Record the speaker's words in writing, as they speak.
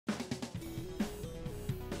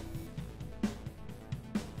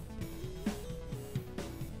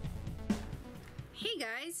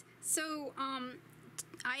guys, so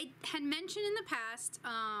I had mentioned in the past,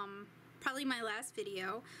 probably my last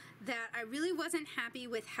video, that I really wasn't happy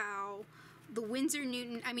with how the Winsor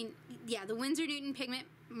Newton, the Winsor Newton pigment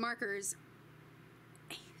markers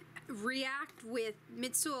react with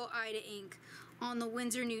Midsoil Ida ink on the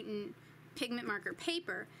Winsor Newton pigment marker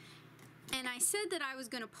paper. And I said that I was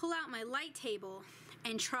going to pull out my light table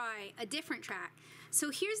and try a different track. So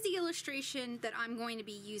here's the illustration that I'm going to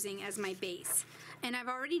be using as my base. And I've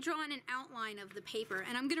already drawn an outline of the paper,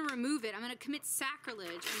 and I'm going to remove it. I'm going to commit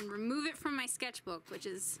sacrilege and remove it from my sketchbook, which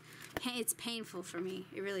is, it's painful for me.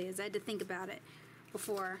 It really is. I had to think about it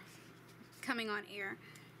before coming on air.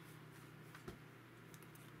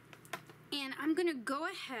 And I'm going to go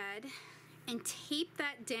ahead and tape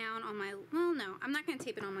that down on my, well, no, I'm not going to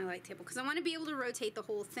tape it on my light table because I want to be able to rotate the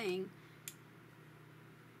whole thing.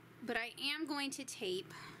 But I am going to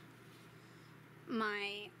tape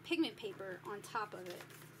my pigment paper on top of it.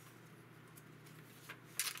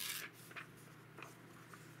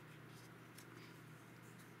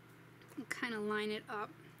 And kind of line it up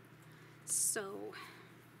so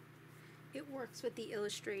it works with the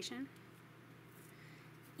illustration.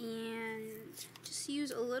 And just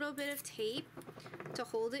use a little bit of tape to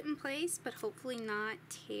hold it in place, but hopefully not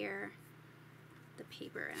tear the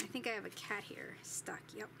paper. And I think I have a cat hair stuck.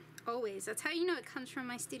 Yep, always. That's how you know it comes from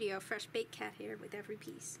my studio. Fresh baked cat hair with every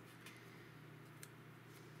piece.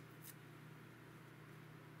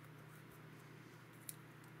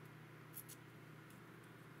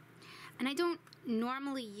 And I don't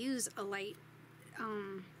normally use a light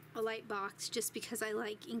box just because I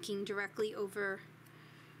like inking directly over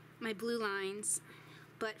my blue lines,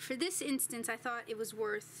 but for this instance I thought it was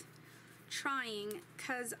worth trying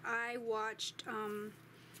because I watched,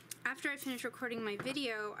 after I finished recording my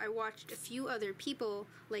video, I watched a few other people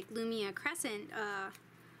like Lumia Crescent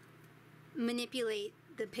manipulate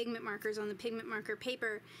the pigment markers on the pigment marker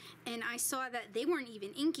paper, and I saw that they weren't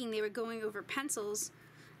even inking, they were going over pencils,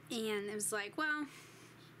 and it was like, well,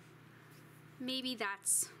 maybe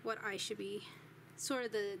that's what I should be, sort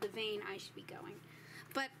of the vein I should be going.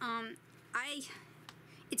 But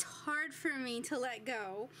it's hard for me to let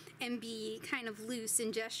go and be kind of loose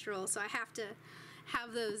and gestural, so I have to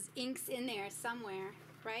have those inks in there somewhere,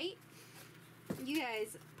 right? You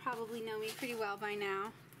guys probably know me pretty well by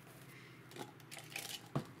now.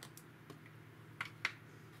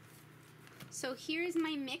 So here's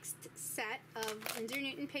my mixed set of Winsor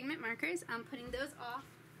Newton pigment markers. I'm putting those off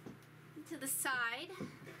to the side,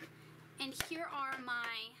 and here are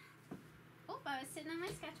my, oh, I was sitting on my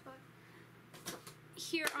sketchbook.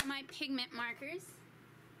 Here are my pigment markers.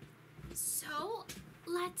 So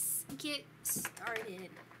let's get started.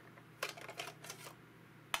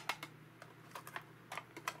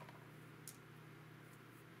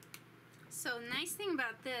 So nice thing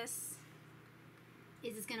about this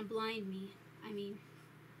is it's gonna blind me. I mean,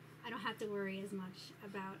 I don't have to worry as much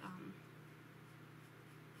about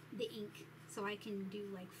the ink, so I can do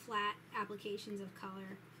like flat applications of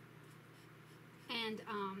color. And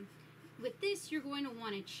with this, you're going to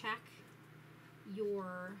want to check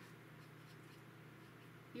you're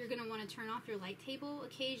going to want to turn off your light table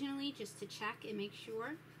occasionally just to check and make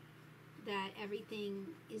sure that everything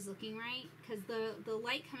is looking right, because the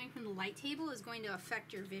light coming from the light table is going to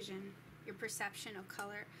affect your vision, your perception of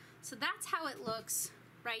color. So that's how it looks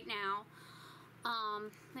right now.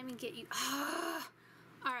 Let me get you,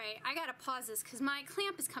 alright, I gotta pause this because my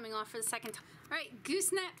clamp is coming off for the second time. Alright,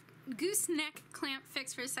 gooseneck clamp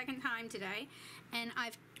fixed for the second time today, and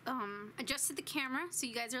I've adjusted the camera so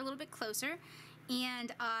you guys are a little bit closer,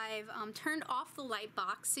 and I've turned off the light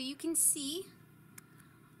box so you can see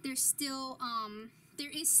there's still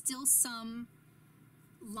there is still some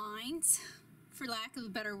lines, for lack of a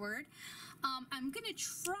better word. I'm gonna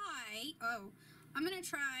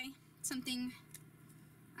try something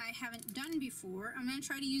I haven't done before. I'm gonna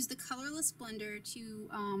try to use the colorless blender to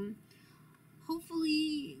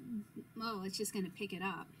hopefully, oh, it's just going to pick it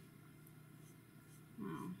up.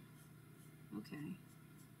 Oh, okay.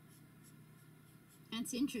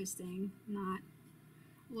 That's interesting. Not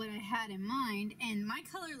what I had in mind. And my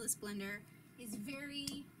colorless blender is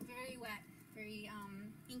very, very wet, very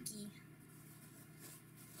inky.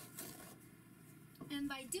 And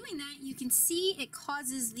by doing that, you can see it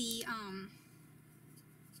causes the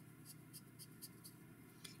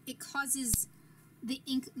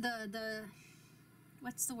ink,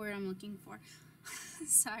 what's the word I'm looking for?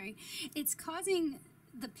 Sorry. It's causing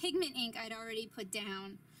the pigment ink I'd already put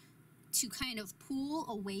down to kind of pool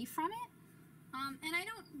away from it. And I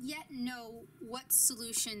don't yet know what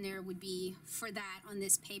solution there would be for that on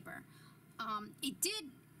this paper.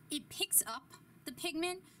 It picks up the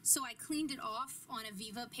pigment, so I cleaned it off on a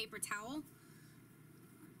Viva paper towel.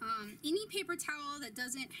 Any paper towel that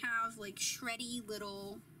doesn't have like shreddy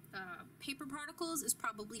little paper particles is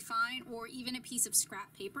probably fine, or even a piece of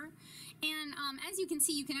scrap paper. And as you can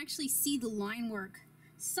see, you can actually see the line work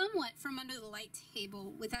somewhat from under the light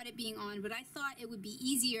table without it being on, but I thought it would be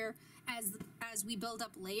easier as we build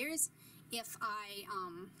up layers if I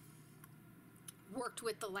worked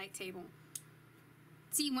with the light table.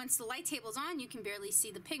 See, once the light table's on, you can barely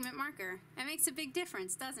see the pigment marker. That makes a big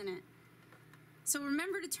difference, doesn't it? So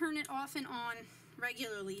remember to turn it off and on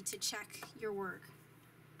regularly to check your work.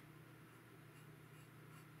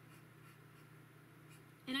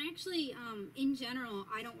 And I actually, in general,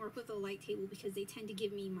 I don't work with a light table because they tend to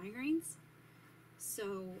give me migraines.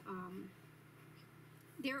 So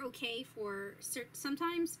they're okay for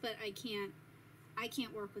sometimes, but I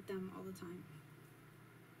can't work with them all the time.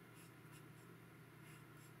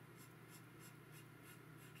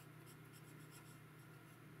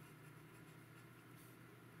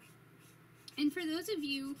 And for those of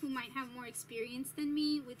you who might have more experience than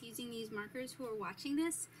me with using these markers who are watching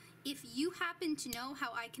this, if you happen to know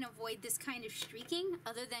how I can avoid this kind of streaking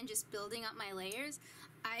other than just building up my layers,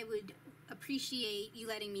 I would appreciate you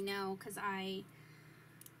letting me know, because I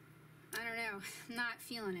don't know, I'm not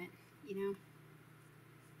feeling it, you know?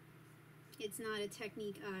 It's not a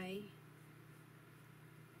technique I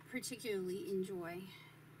particularly enjoy.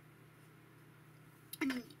 I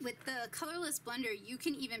mean, with the colorless blender, you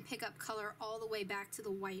can even pick up color all the way back to the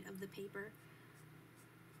white of the paper.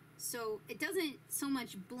 So it doesn't so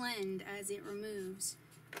much blend as it removes.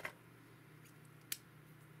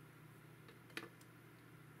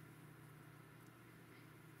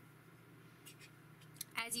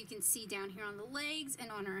 As you can see down here on the legs and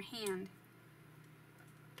on her hand.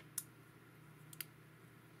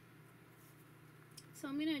 So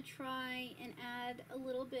I'm going to try and add a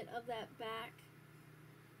little bit of that back.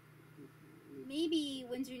 Maybe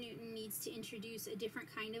Winsor and Newton needs to introduce a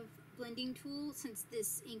different kind of blending tool since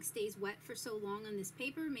this ink stays wet for so long on this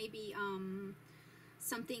paper. Maybe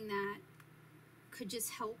something that could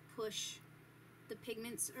just help push the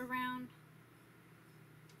pigments around.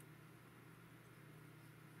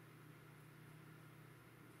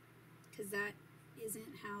 Because that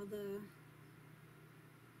isn't how the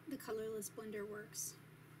colorless blender works.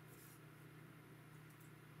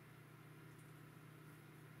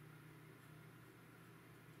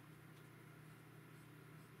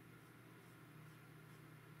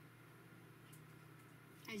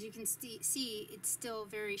 As you can see, it's still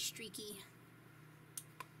very streaky.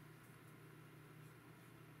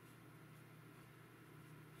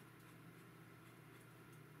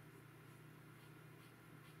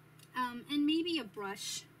 And maybe a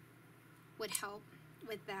brush would help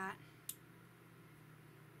with that.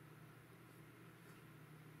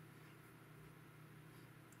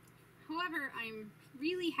 However, I'm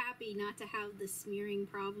really happy not to have the smearing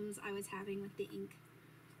problems I was having with the ink.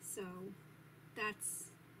 So that's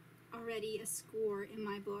already a score in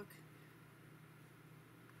my book.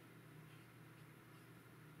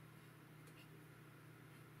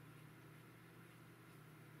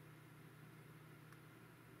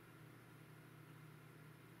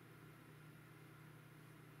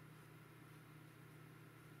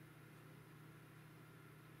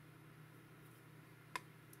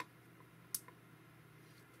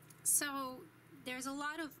 So there's a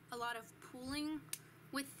lot of pooling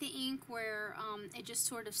with the ink where it just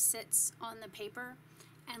sort of sits on the paper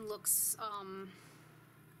and looks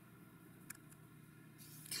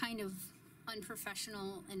kind of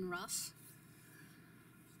unprofessional and rough.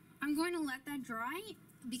 I'm going to let that dry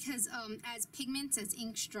because as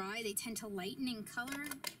inks dry, they tend to lighten in color,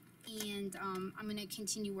 and I'm going to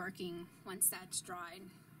continue working once that's dried.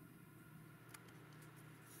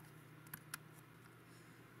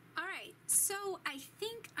 Alright, so I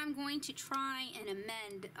think I'm going to try and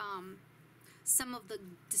amend some of the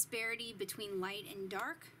disparity between light and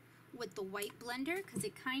dark with the white blender, because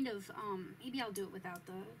it kind of, maybe I'll do it without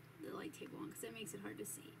the light table on because that makes it hard to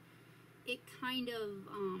see. It kind of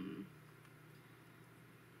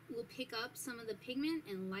will pick up some of the pigment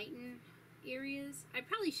and lighten areas. I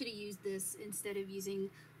probably should have used this instead of using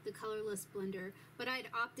the colorless blender, but I'd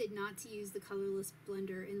opted not to use the colorless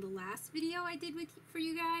blender in the last video I did for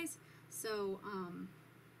you guys, so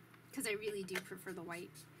because I really do prefer the white.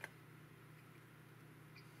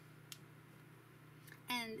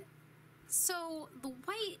 And so the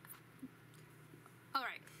white,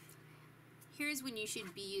 alright, here's when you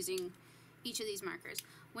should be using each of these markers.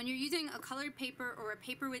 When you're using a colored paper or a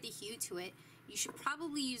paper with a hue to it, you should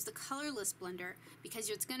probably use the colorless blender because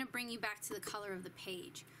it's going to bring you back to the color of the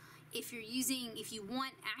page. if you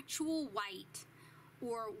want actual white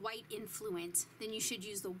or white influence, then you should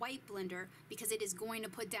use the white blender because it is going to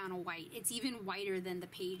put down a white. It's even whiter than the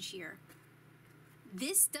page here.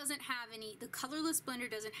 This doesn't have any, the colorless blender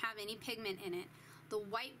doesn't have any pigment in it. The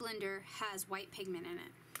white blender has white pigment in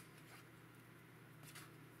it.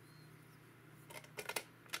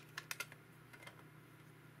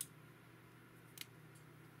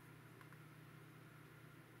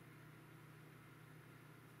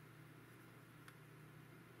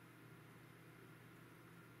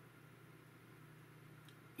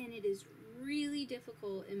 And it is really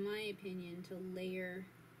difficult, in my opinion, to layer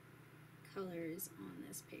colors on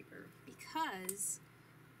this paper because,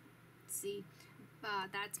 see,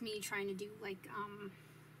 that's me trying to do like,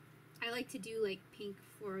 I like to do like pink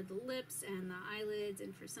for the lips and the eyelids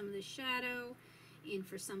and for some of the shadow and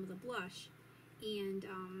for some of the blush. And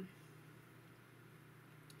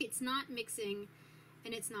it's not mixing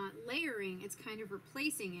and it's not layering, it's kind of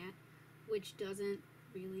replacing it, which doesn't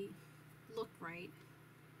really look right.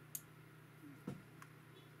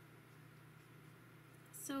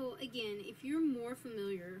 So again, if you're more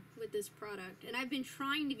familiar with this product, and I've been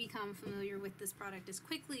trying to become familiar with this product as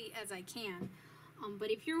quickly as I can, but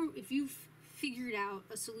if you've figured out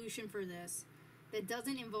a solution for this that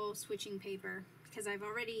doesn't involve switching paper, because I am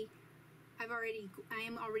already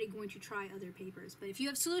going to try other papers, but if you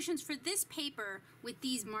have solutions for this paper with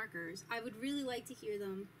these markers, I would really like to hear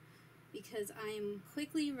them because I am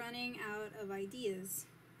quickly running out of ideas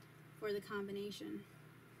for the combination.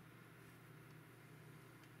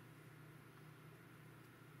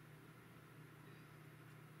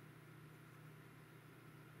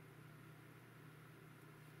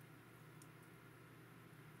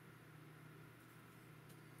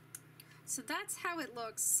 So that's how it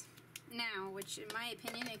looks now, which in my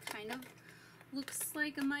opinion, it kind of looks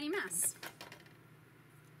like a muddy mess.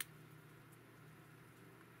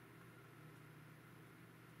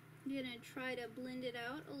 I'm gonna try to blend it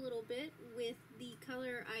out a little bit with the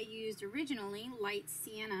color I used originally, light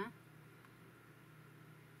sienna.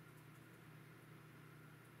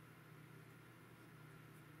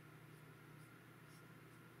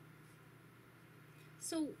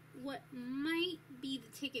 So what might be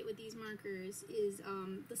the ticket with these markers is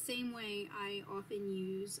the same way I often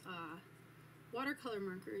use watercolor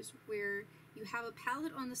markers, where you have a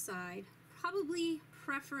palette on the side,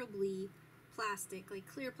 preferably plastic, like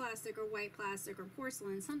clear plastic or white plastic or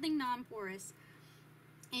porcelain, something non-porous.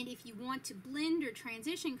 And if you want to blend or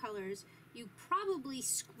transition colors, you probably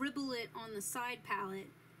scribble it on the side palette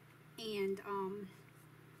and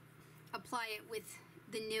apply it with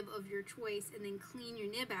the nib of your choice and then clean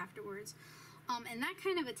your nib afterwards. And that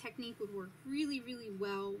kind of a technique would work really, really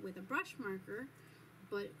well with a brush marker,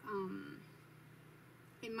 but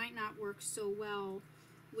it might not work so well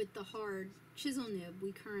with the hard chisel nib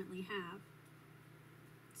we currently have.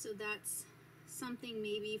 So that's something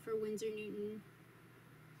maybe for Winsor and Newton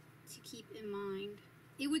to keep in mind.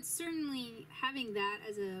 It would certainly, having that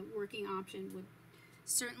as a working option would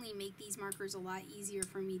certainly make these markers a lot easier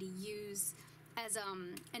for me to use as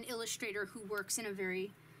an illustrator who works in a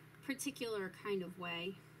very particular kind of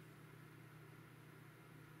way.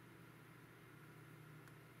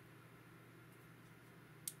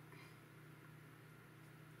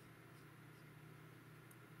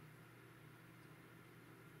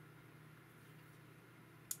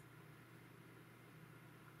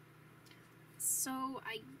 So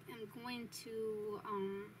I am going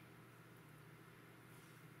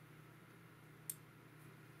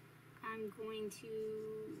to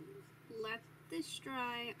let this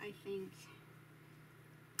dry, I think,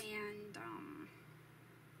 and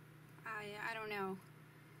I don't know,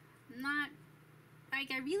 not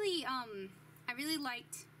like I really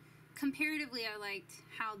liked, comparatively I liked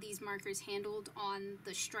how these markers handled on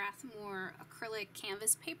the Strathmore acrylic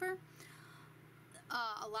canvas paper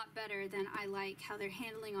a lot better than I like how they're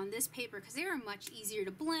handling on this paper, because they were much easier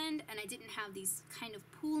to blend and I didn't have these kind of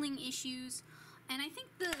pooling issues. And I think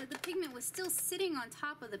the pigment was still sitting on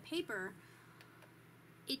top of the paper.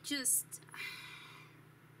 It just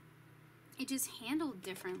handled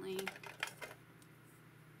differently.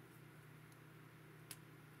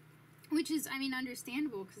 Which is, I mean,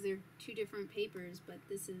 understandable because they're two different papers, but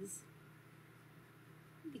this is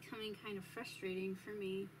becoming kind of frustrating for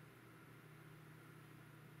me.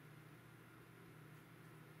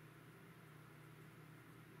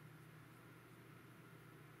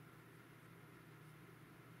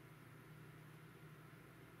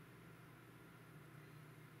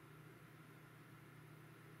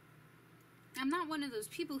 I'm not one of those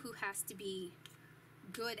people who has to be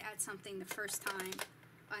good at something the first time,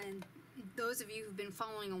 and those of you who've been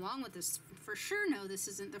following along with this for sure know this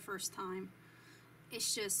isn't the first time.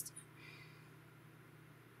 It's just,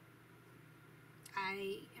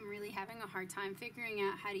 I am really having a hard time figuring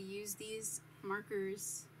out how to use these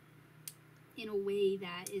markers in a way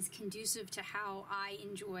that is conducive to how I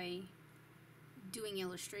enjoy doing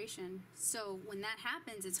illustration. So when that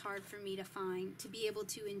happens, it's hard for me to be able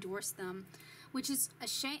to endorse them, which is a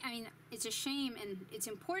shame. I mean, it's a shame, and it's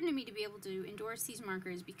important to me to be able to endorse these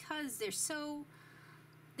markers because they're so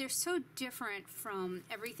different from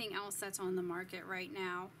everything else that's on the market right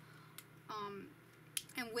now.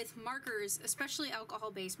 And with markers, especially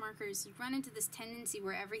alcohol-based markers, you run into this tendency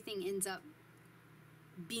where everything ends up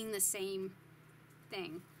being the same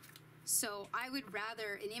thing. So I would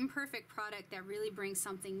rather an imperfect product that really brings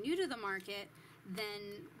something new to the market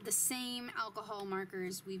than the same alcohol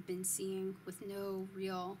markers we've been seeing with no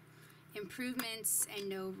real improvements and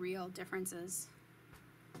no real differences.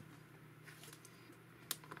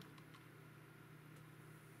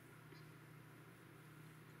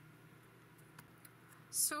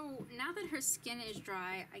 So now that her skin is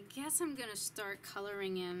dry, I guess I'm gonna start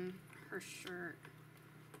coloring in her shirt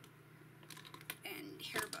and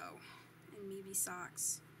hair bow and maybe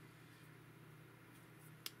socks.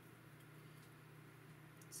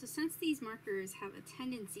 So since these markers have a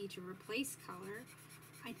tendency to replace color,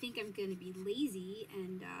 I think I'm gonna be lazy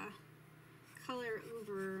and color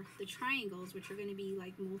over the triangles, which are gonna be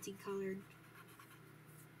like multicolored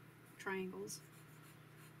triangles.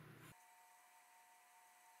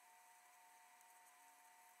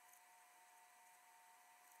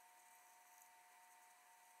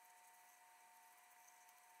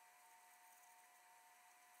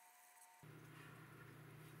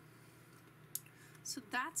 So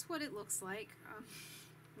that's what it looks like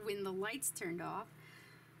when the lights turned off.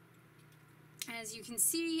 As you can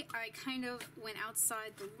see, I kind of went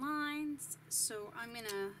outside the lines, so I'm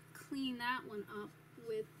gonna clean that one up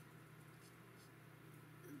with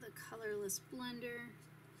the colorless blender,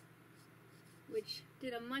 which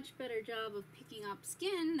did a much better job of picking up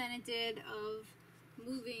skin than it did of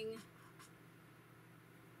moving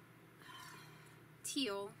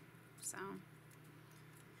teal, so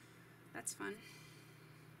that's fun.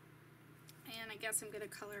 And I guess I'm going to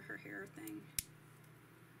color her hair thing.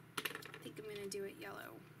 I think I'm going to do it yellow.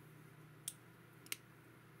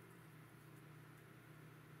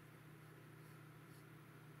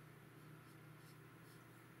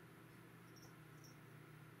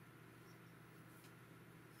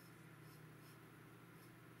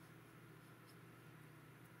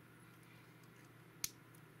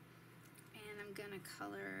 And I'm going to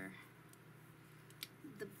color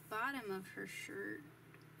the bottom of her shirt.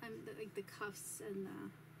 Like the cuffs and the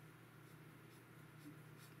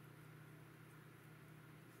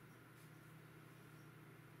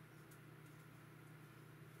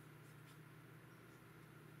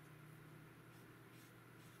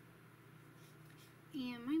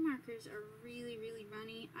and my markers are really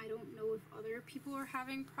runny. I don't know if other people are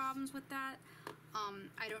having problems with that.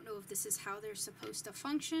 I don't know if this is how they're supposed to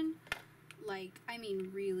function. Like, I mean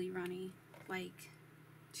really runny, like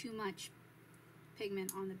too much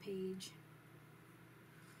pigment on the page,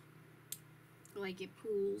 like it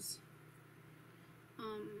pools.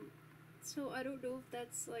 So I don't know if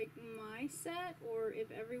that's like my set or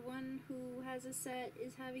if everyone who has a set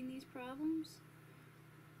is having these problems.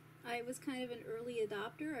 I was kind of an early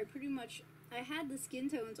adopter. I had the skin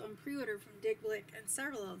tones on pre-order from Dick Blick and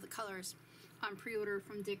several of the colors on pre-order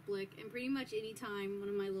from Dick Blick, and pretty much any time one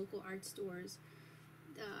of my local art stores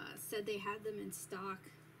said they had them in stock,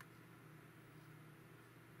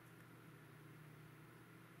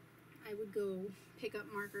 I would go pick up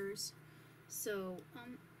markers. So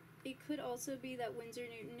it could also be that Winsor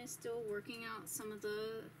and Newton is still working out some of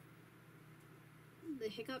the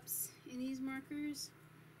hiccups in these markers,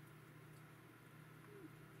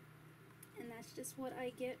 and that's just what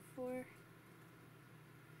I get for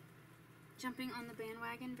jumping on the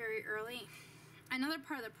bandwagon very early. Another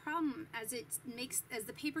part of the problem, as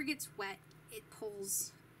the paper gets wet, it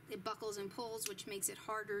buckles and pulls, which makes it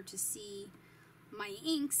harder to see my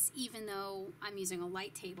inks, even though I'm using a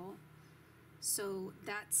light table. So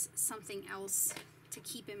that's something else to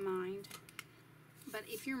keep in mind. But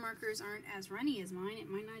if your markers aren't as runny as mine, it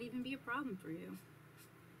might not even be a problem for you.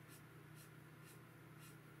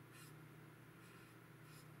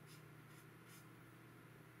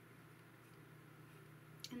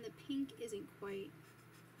 And the pink isn't quite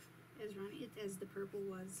as runny as the purple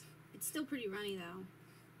was. It's still pretty runny though.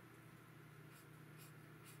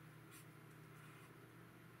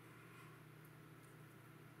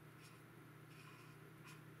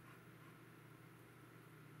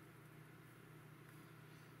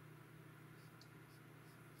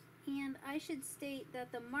 And I should state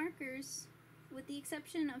that the markers, with the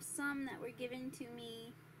exception of some that were given to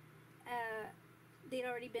me, they'd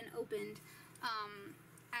already been opened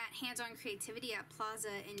at Hands-On Creativity at Plaza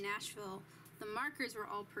in Nashville. The markers were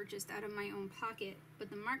all purchased out of my own pocket, but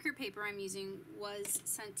the marker paper I'm using was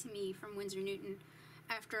sent to me from Winsor and Newton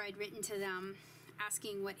after I'd written to them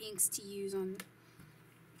asking what inks to use on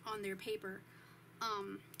their paper.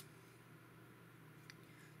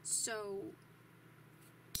 So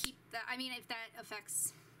keep that. I mean, if that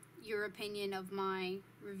affects your opinion of my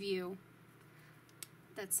review,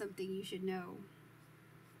 that's something you should know.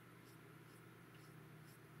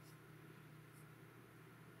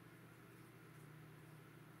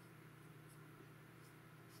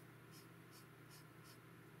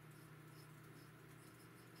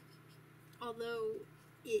 Although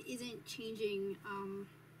it isn't changing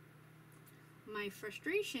my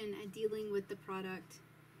frustration at dealing with the product,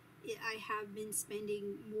 I have been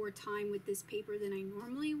spending more time with this paper than I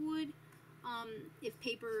normally would if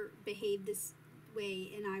paper behaved this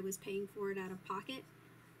way and I was paying for it out of pocket.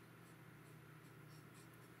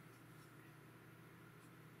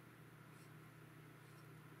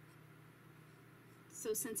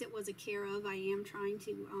 So since it was a care of, I am trying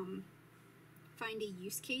to find a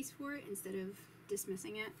use case for it instead of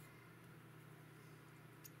dismissing it.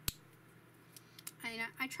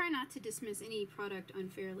 I try not to dismiss any product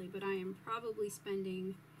unfairly, but I am probably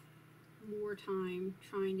spending more time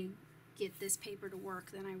trying to get this paper to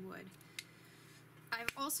work than I would. I've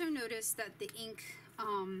also noticed that the ink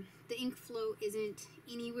flow isn't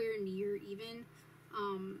anywhere near even.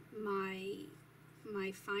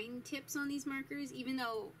 My fine tips on these markers, even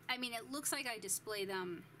though, I mean, it looks like I display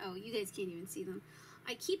them. Oh, you guys can't even see them.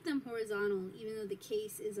 I keep them horizontal, even though the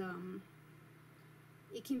case is,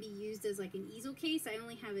 it can be used as like an easel case. I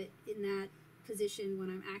only have it in that position when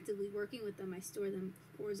I'm actively working with them. I store them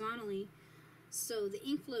horizontally. So the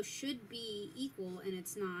ink flow should be equal, and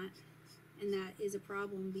it's not. And that is a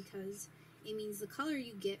problem because it means the color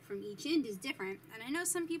you get from each end is different. And I know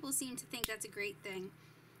some people seem to think that's a great thing.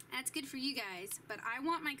 That's good for you guys, but I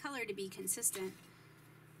want my color to be consistent.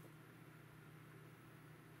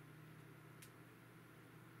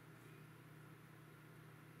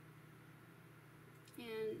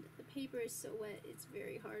 And the paper is so wet, it's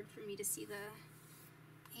very hard for me to see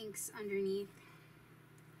the inks underneath.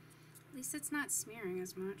 At least it's not smearing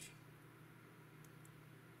as much.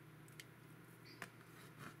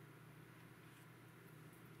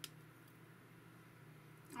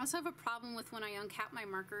 I also have a problem with when I uncap my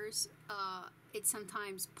markers, it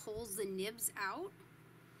sometimes pulls the nibs out.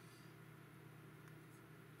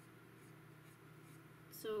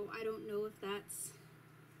 So I don't know if that's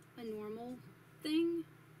a normal thing.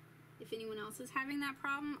 If anyone else is having that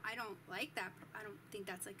problem, I don't like that. I don't think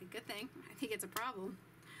that's like a good thing. I think it's a problem.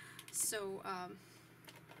 So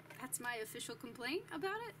that's my official complaint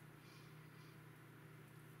about it.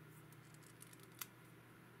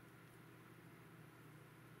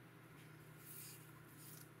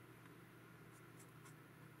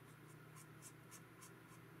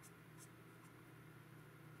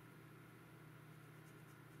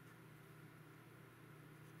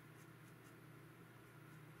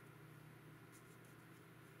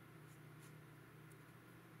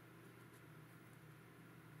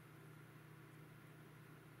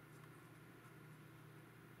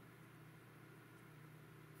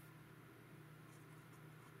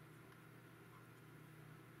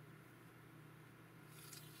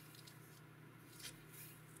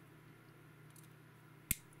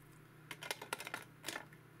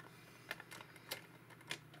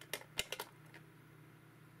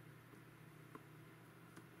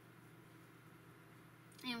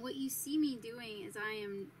 And what you see me doing is I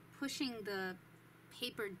am pushing the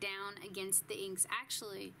paper down against the inks.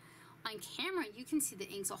 Actually, on camera, you can see the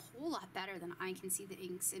inks a whole lot better than I can see the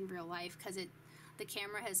inks in real life because the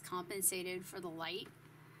camera has compensated for the light.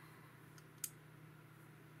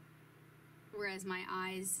 Whereas my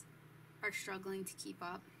eyes are struggling to keep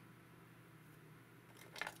up.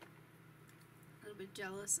 A little bit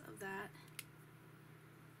jealous of that.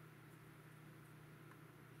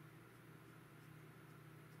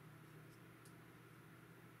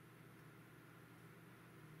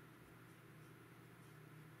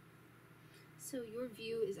 So your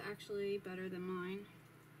view is actually better than mine.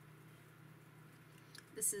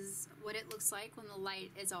 This is what it looks like when the light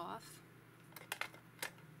is off.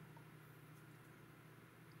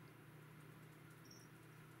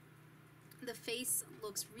 The face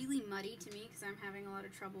looks really muddy to me because I'm having a lot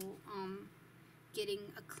of trouble getting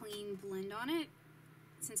a clean blend on it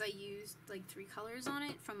since I used like 3 colors on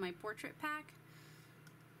it from my portrait pack.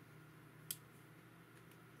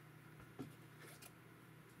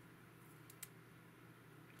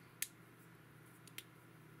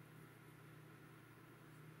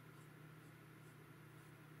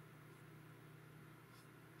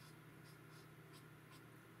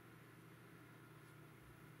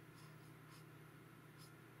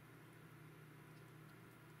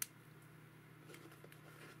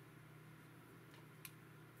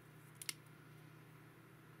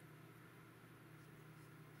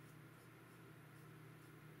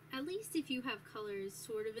 At least if you have colors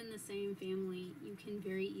sort of in the same family, you can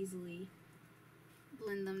very easily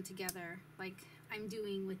blend them together, like I'm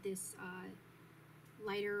doing with this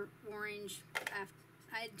lighter orange.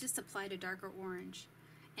 I just applied a darker orange,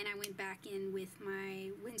 and I went back in with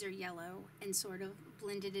my Winsor yellow and sort of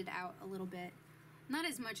blended it out a little bit. Not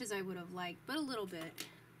as much as I would have liked, but a little bit.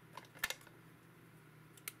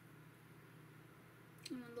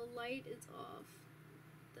 And when the light is off,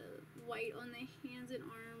 the white on the hands and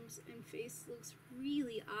arms and face looks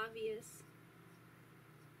really obvious.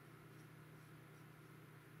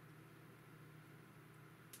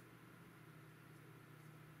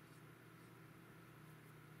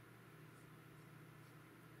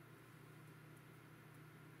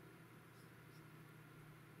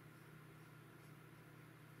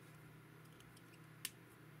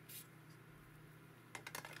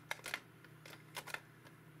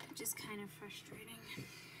 Which is kind of frustrating.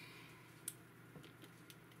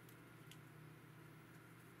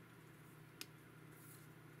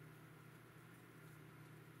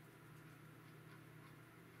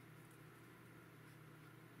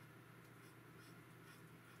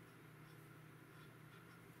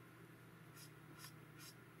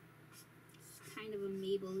 It's kind of a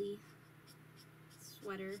Maple-y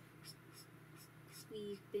sweater.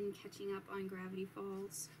 We've been catching up on Gravity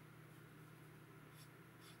Falls.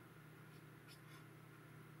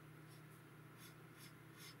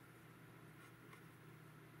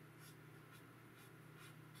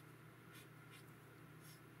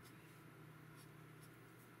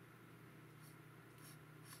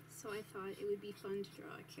 So I thought it would be fun to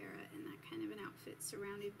draw Kara in that kind of an outfit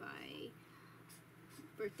surrounded by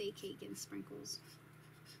birthday cake and sprinkles.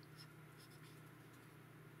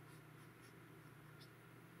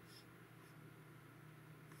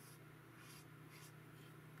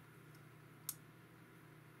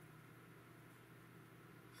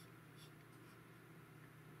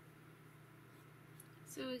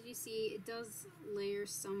 So as you see, it does layer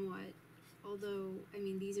somewhat, although, I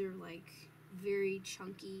mean, these are like very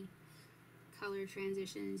chunky color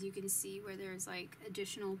transitions. You can see where there's like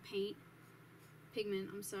additional pigment,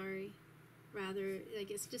 rather,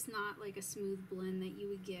 like it's just not like a smooth blend that you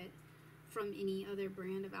would get from any other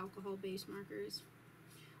brand of alcohol-based markers,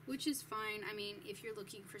 which is fine. I mean, if you're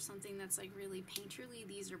looking for something that's like really painterly,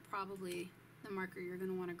 these are probably the marker you're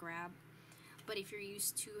going to want to grab. But if you're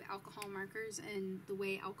used to alcohol markers and the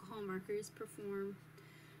way alcohol markers perform,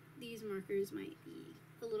 these markers might be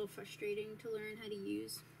a little frustrating to learn how to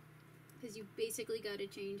use, because you basically got to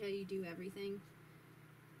change how you do everything.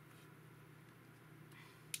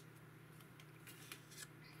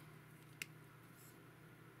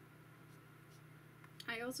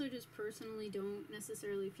 I also just personally don't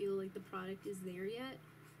necessarily feel like the product is there yet,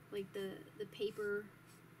 like the paper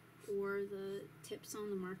or the tips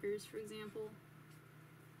on the markers, for example.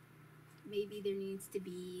 Maybe there needs to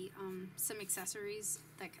be some accessories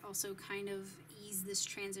that also kind of ease this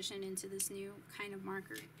transition into this new kind of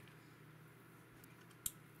marker.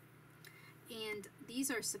 And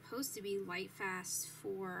these are supposed to be light fast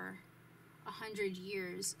for 100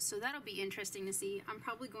 years, so that'll be interesting to see. I'm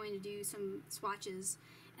probably going to do some swatches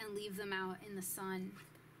and leave them out in the sun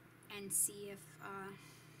and see if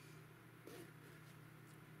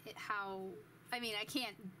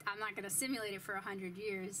I'm not going to simulate it for 100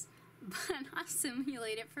 years, but I'll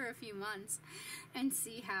simulate it for a few months and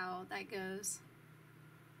see how that goes.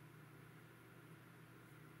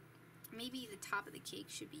 Maybe the top of the cake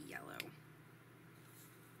should be yellow.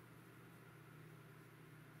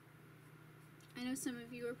 I know some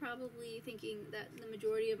of you are probably thinking that the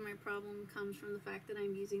majority of my problem comes from the fact that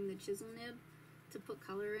I'm using the chisel nib to put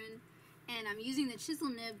color in. And I'm using the chisel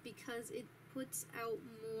nib because it puts out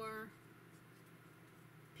more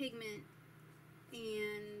pigment,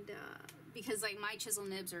 and because like my chisel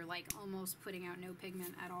nibs are like almost putting out no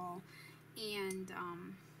pigment at all, and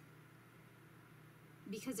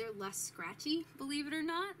because they're less scratchy, believe it or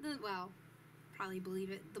not. Well, probably believe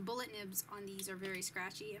it. The bullet nibs on these are very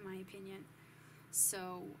scratchy in my opinion.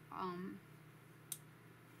 So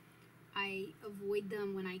I avoid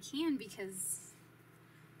them when I can because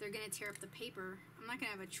they're going to tear up the paper. I'm not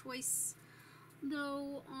going to have a choice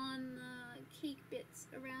though on the cake bits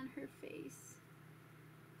around her face.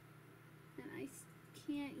 And I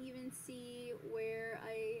can't even see where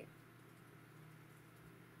I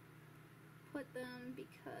put them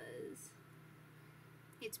because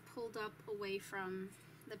it's pulled up away from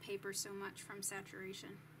the paper so much from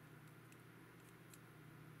saturation.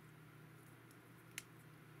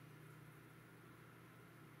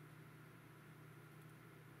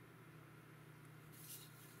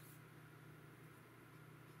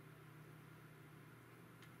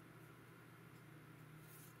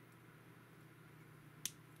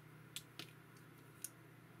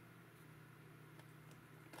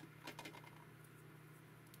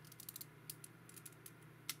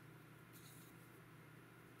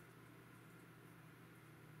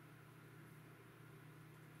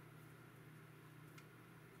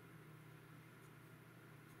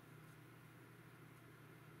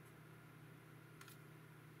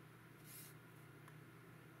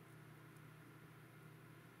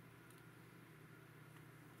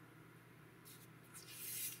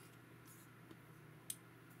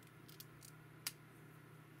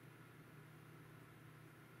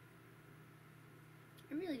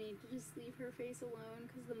 really need to just leave her face alone,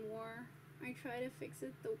 because the more I try to fix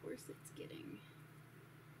it, the worse it's getting.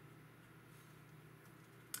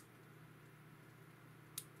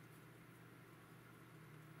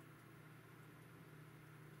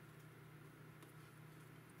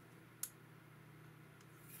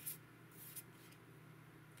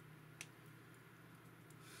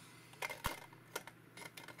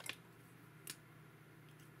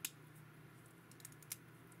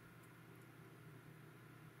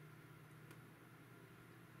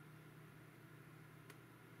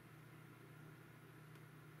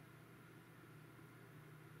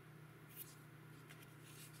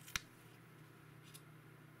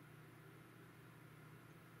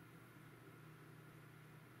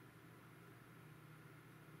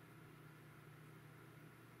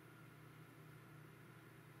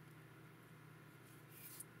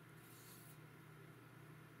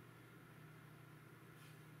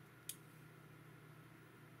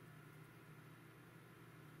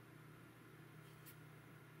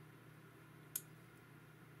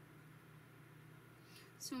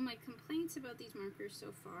 So my complaints about these markers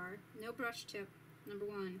so far: no brush tip, number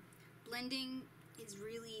one. Blending is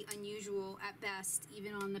really unusual at best,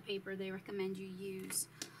 even on the paper they recommend you use.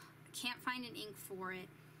 Can't find an ink for it.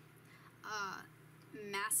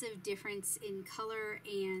 Massive difference in color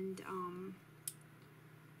and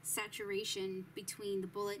saturation between the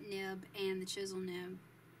bullet nib and the chisel nib.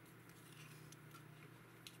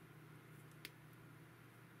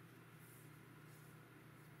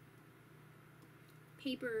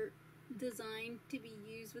 Paper designed to be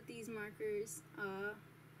used with these markers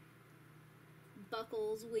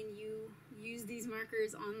buckles when you use these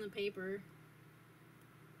markers on the paper.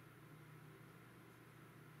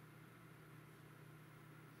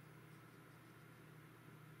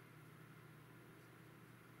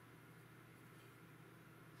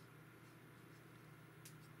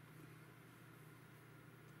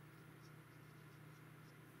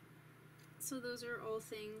 So those are all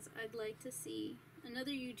things I'd like to see.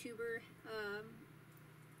 Another YouTuber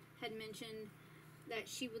had mentioned that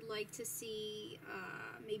she would like to see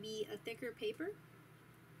maybe a thicker paper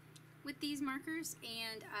with these markers,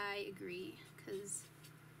 and I agree, because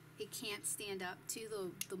it can't stand up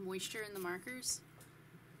to the moisture in the markers.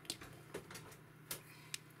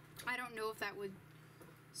 I don't know if that would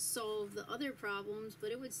solve the other problems,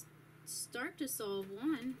 but it would start to solve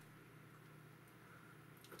one.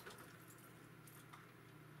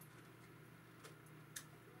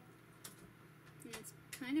 It's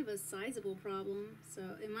kind of a sizable problem, so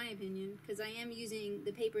in my opinion, because I am using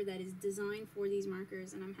the paper that is designed for these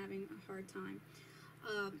markers and I'm having a hard time.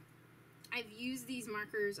 I've used these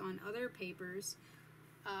markers on other papers,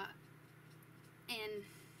 and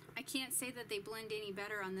I can't say that they blend any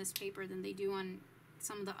better on this paper than they do on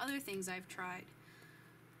some of the other things I've tried.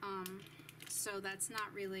 So that's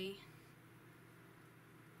not really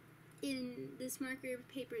in this marker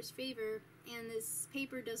paper's favor, and this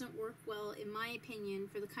paper doesn't work well, in my opinion,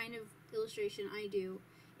 for the kind of illustration I do.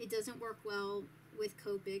 It doesn't work well with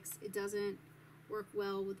Copics. It doesn't work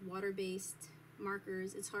well with water-based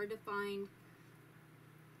markers. It's hard to find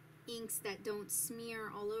inks that don't smear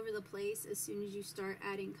all over the place as soon as you start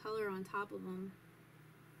adding color on top of them.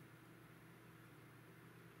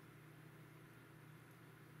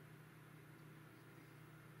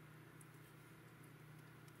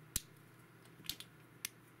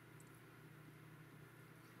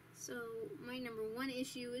 So my number one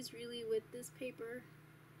issue is really with this paper.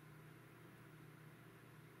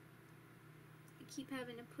 I keep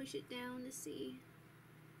having to push it down to see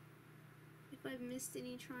if I've missed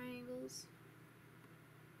any triangles.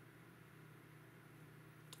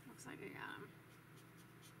 Looks like I got them.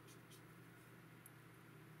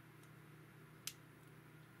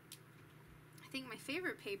 I think my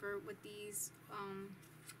favorite paper with these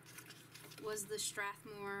was the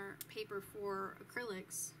Strathmore paper for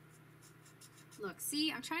acrylics. Look,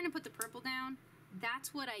 see, I'm trying to put the purple down.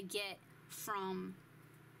 That's what I get from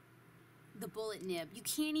the bullet nib. You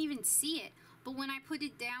can't even see it, but when I put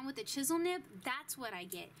it down with the chisel nib, that's what I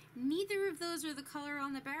get. Neither of those are the color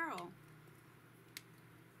on the barrel.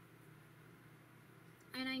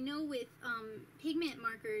 And I know with pigment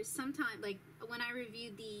markers, sometimes, like when I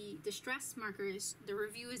reviewed the distress markers, the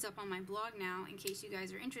review is up on my blog now in case you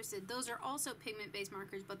guys are interested. Those are also pigment-based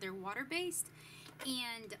markers, but they're water-based,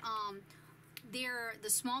 and the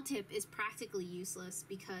small tip is practically useless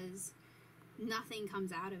because nothing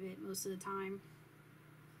comes out of it most of the time.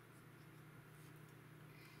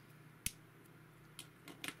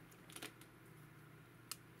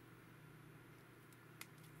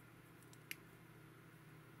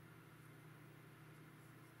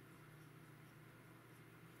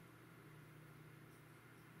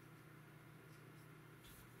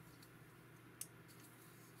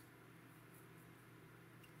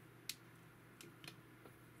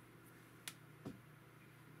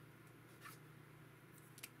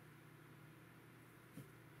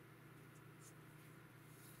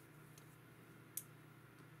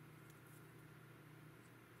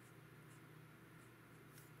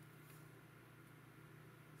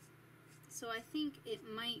 So I think it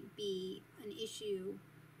might be an issue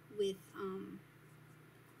with,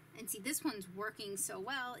 and see, this one's working so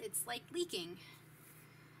well, it's like leaking.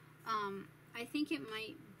 I think it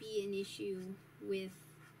might be an issue with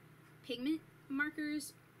pigment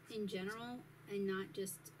markers in general and not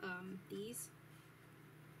just these.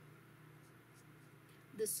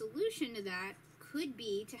 The solution to that could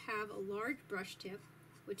be to have a large brush tip,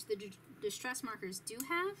 which the distress markers do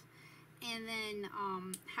have, and then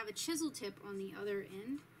have a chisel tip on the other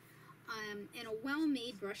end. And a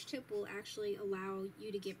well-made brush tip will actually allow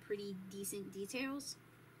you to get pretty decent details.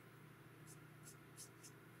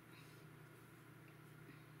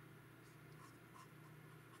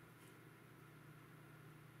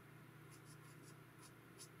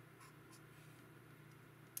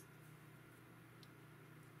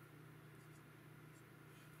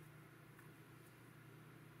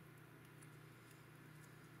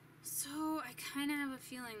 So I kind of have a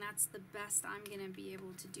feeling that's the best I'm going to be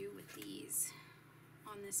able to do with these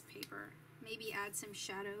on this paper. Maybe add some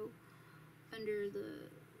shadow under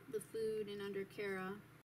the food and under Kara.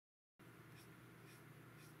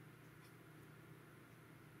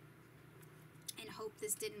 And hope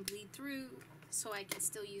this didn't bleed through so I can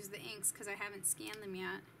still use the inks because I haven't scanned them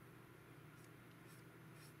yet.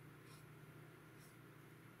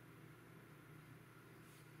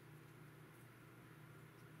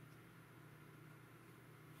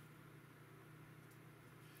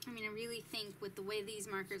 I mean, I really think with the way these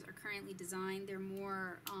markers are currently designed, they're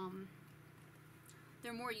more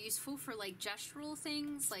useful for like gestural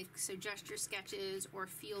things, like so gesture sketches or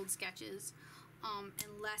field sketches,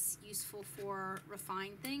 and less useful for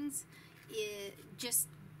refined things, just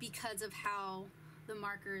because of how the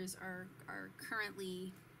markers are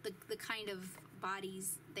currently, the kind of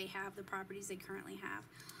bodies they have, the properties they currently have.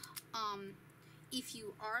 If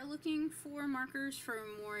you are looking for markers for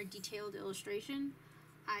more detailed illustration,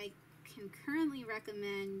 I can currently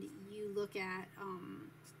recommend you look at,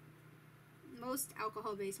 most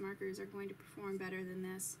alcohol-based markers are going to perform better than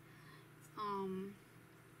this.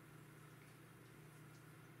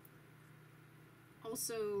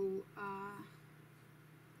 Also,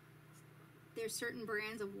 there's certain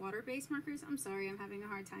brands of water-based markers. I'm sorry, I'm having a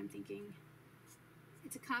hard time thinking.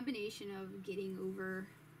 It's a combination of getting over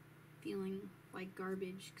feeling like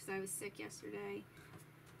garbage because I was sick yesterday,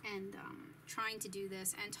 and trying to do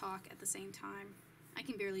this and talk at the same time. I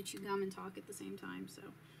can barely chew gum and talk at the same time, so.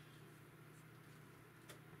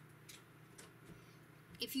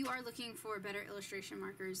 If you are looking for better illustration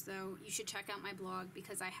markers, though, you should check out my blog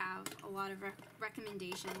because I have a lot of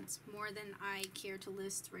recommendations, more than I care to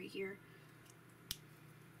list right here.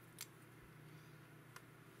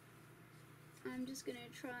 I'm just going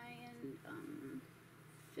to try and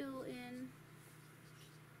fill in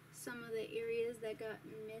some of the areas that got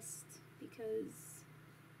missed because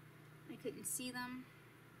I couldn't see them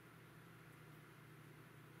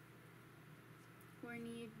or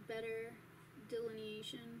need better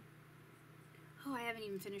delineation. Oh, I haven't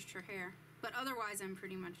even finished her hair, but otherwise I'm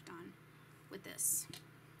pretty much done with this.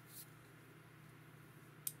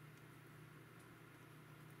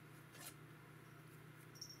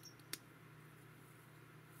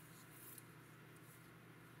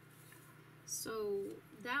 So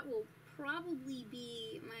that will probably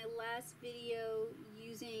be my last video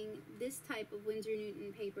using this type of Winsor and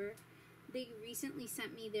Newton paper. They recently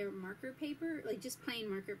sent me their marker paper, like just plain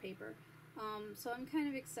marker paper. So I'm kind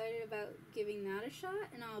of excited about giving that a shot,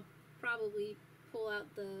 and I'll probably pull out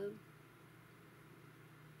the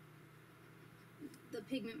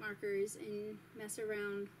pigment markers and mess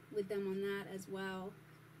around with them on that as well,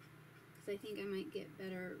 because I think I might get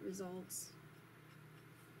better results.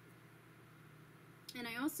 And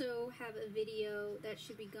I also have a video that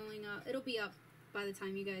should be going up, it'll be up by the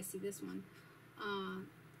time you guys see this one,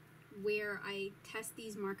 where I test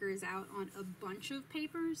these markers out on a bunch of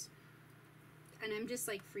papers, and I'm just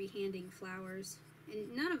like freehanding flowers,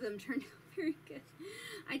 and none of them turned out very good.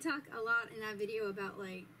 I talk a lot in that video about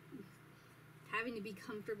like having to be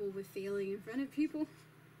comfortable with failing in front of people,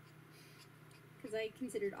 because I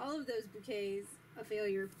considered all of those bouquets a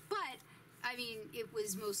failure, but I mean, it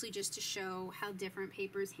was mostly just to show how different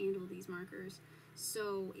papers handle these markers.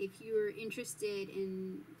 So if you're interested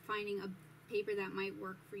in finding a paper that might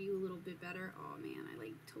work for you a little bit better, oh man, I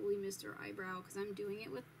like totally missed her eyebrow because I'm doing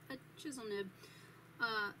it with a chisel nib.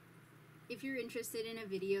 If you're interested in a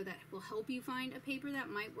video that will help you find a paper that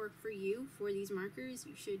might work for you for these markers,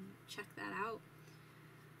 you should check that out.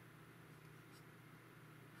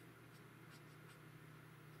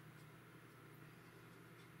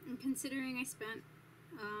 And considering I spent,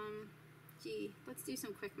 gee, let's do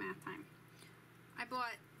some quick math time. I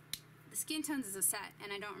bought the skin tones is a set,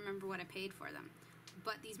 and I don't remember what I paid for them.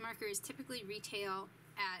 But these markers typically retail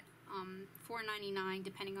at $4.99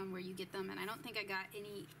 depending on where you get them, and I don't think I got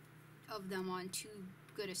any of them on too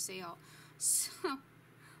good a sale. So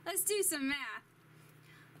let's do some math.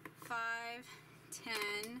 5,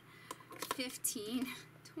 10, 15,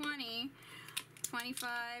 20, 25,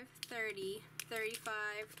 30, 35,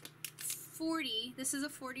 40. This is a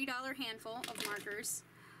 $40 handful of markers.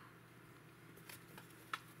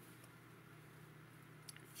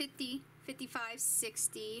 50, 55,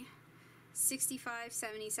 60, 65,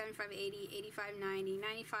 70, 75, 80, 85, 90,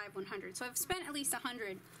 95, 100. So I've spent at least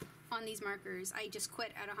 100 on these markers. I just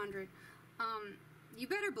quit at 100. You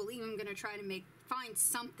better believe I'm going to try to find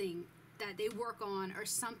something that they work on, or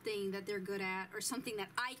something that they're good at, or something that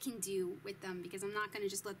I can do with them, because I'm not going to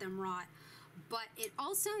just let them rot. But it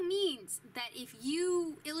also means that if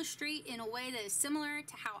you illustrate in a way that is similar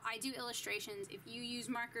to how I do illustrations, if you use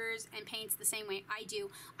markers and paints the same way I do,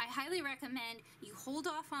 I highly recommend you hold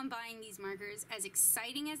off on buying these markers, as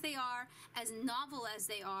exciting as they are, as novel as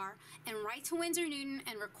they are, and write to Winsor and Newton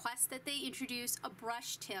and request that they introduce a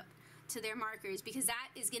brush tip to their markers, because that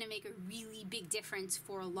is going to make a really big difference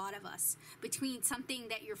for a lot of us, between something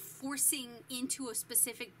that you're forcing into a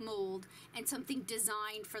specific mold and something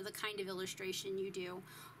designed for the kind of illustration you do.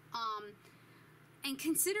 And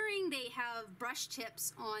considering they have brush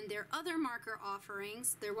tips on their other marker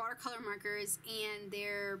offerings, their watercolor markers and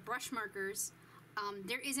their brush markers,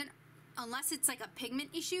 there isn't, unless it's like a pigment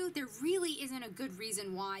issue, there really isn't a good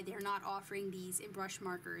reason why they're not offering these in brush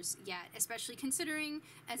markers yet, especially considering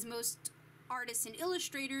as most artists and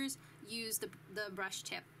illustrators use the brush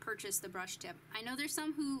tip, purchase the brush tip. I know there's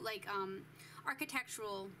some who, like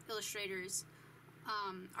architectural illustrators,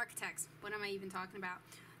 architects, what am I even talking about?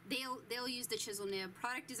 They'll use the chisel nib.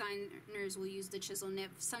 Product designers will use the chisel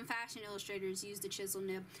nib. Some fashion illustrators use the chisel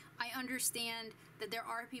nib. I understand that there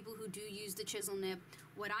are people who do use the chisel nib.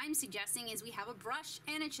 What I'm suggesting is we have a brush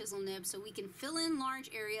and a chisel nib, so we can fill in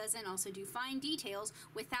large areas and also do fine details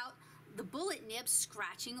without the bullet nib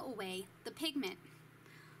scratching away the pigment.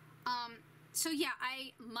 So yeah,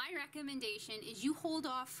 my recommendation is you hold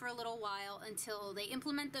off for a little while until they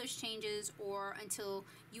implement those changes, or until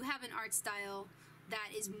you have an art style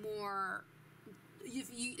that is more,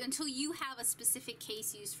 until you have a specific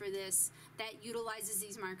case use for this that utilizes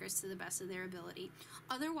these markers to the best of their ability.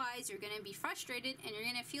 Otherwise, you're going to be frustrated and you're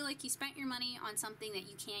going to feel like you spent your money on something that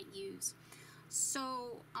you can't use.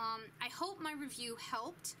 So I hope my review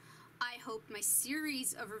helped. I hope my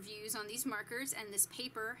series of reviews on these markers and this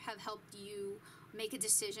paper have helped you make a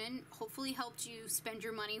decision, hopefully helped you spend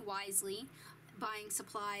your money wisely, buying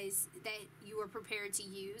supplies that you are prepared to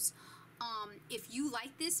use. If you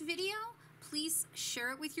like this video, please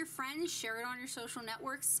share it with your friends, share it on your social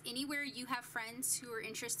networks. Anywhere you have friends who are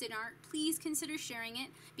interested in art, please consider sharing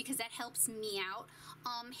it, because that helps me out.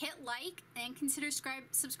 Hit like and consider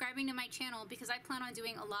subscribing to my channel, because I plan on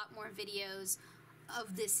doing a lot more videos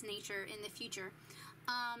of this nature in the future.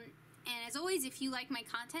 And as always, if you like my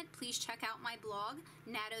content, please check out my blog,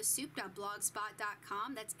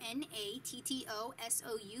 nattosoup.blogspot.com. That's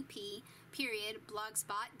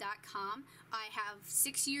NATTOSOUP.blogspot.com. I have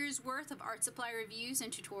 6 years worth of art supply reviews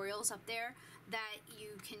and tutorials up there that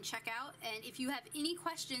you can check out. And if you have any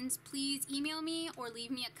questions, please email me or leave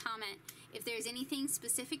me a comment. If there's anything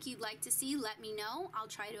specific you'd like to see, let me know. I'll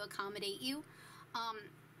try to accommodate you.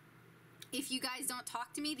 If you guys don't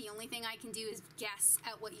talk to me, the only thing I can do is guess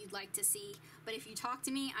at what you'd like to see. But if you talk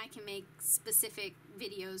to me, I can make specific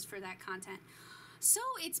videos for that content. So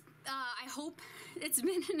I hope it's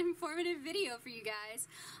been an informative video for you guys.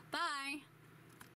 Bye!